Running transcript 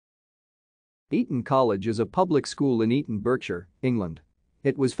Eton College is a public school in Eton, Berkshire, England.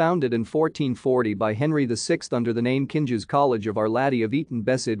 It was founded in 1440 by Henry VI under the name Kynge's College of Our Ladye of Eton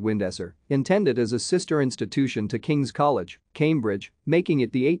besyde Windesore, intended as a sister institution to King's College, Cambridge, making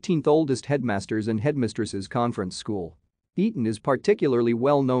it the 18th oldest Headmasters and Headmistresses conference school. Eton is particularly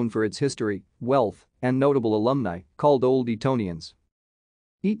well known for its history, wealth, and notable alumni, called Old Etonians.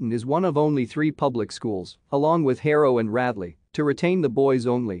 Eton is one of only 3 public schools, along with Harrow and Radley, to retain the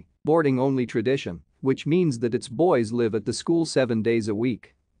boys-only, boarding-only tradition, which means that its boys live at the school 7 days a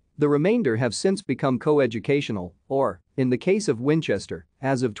week. The remainder have since become co-educational, or, in the case of Winchester,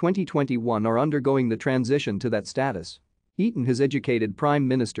 as of 2021 are undergoing the transition to that status. Eton has educated prime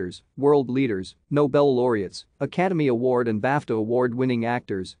ministers, world leaders, Nobel laureates, Academy Award and BAFTA award-winning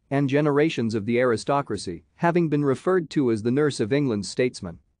actors, and generations of the aristocracy, having been referred to as the nurse of England's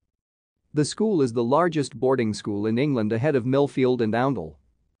statesmen. The school is the largest boarding school in England ahead of Millfield and Oundle.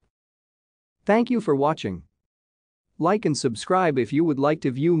 Thank you for watching. Like and subscribe if you would like to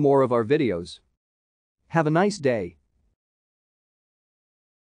view more of our videos. Have a nice day.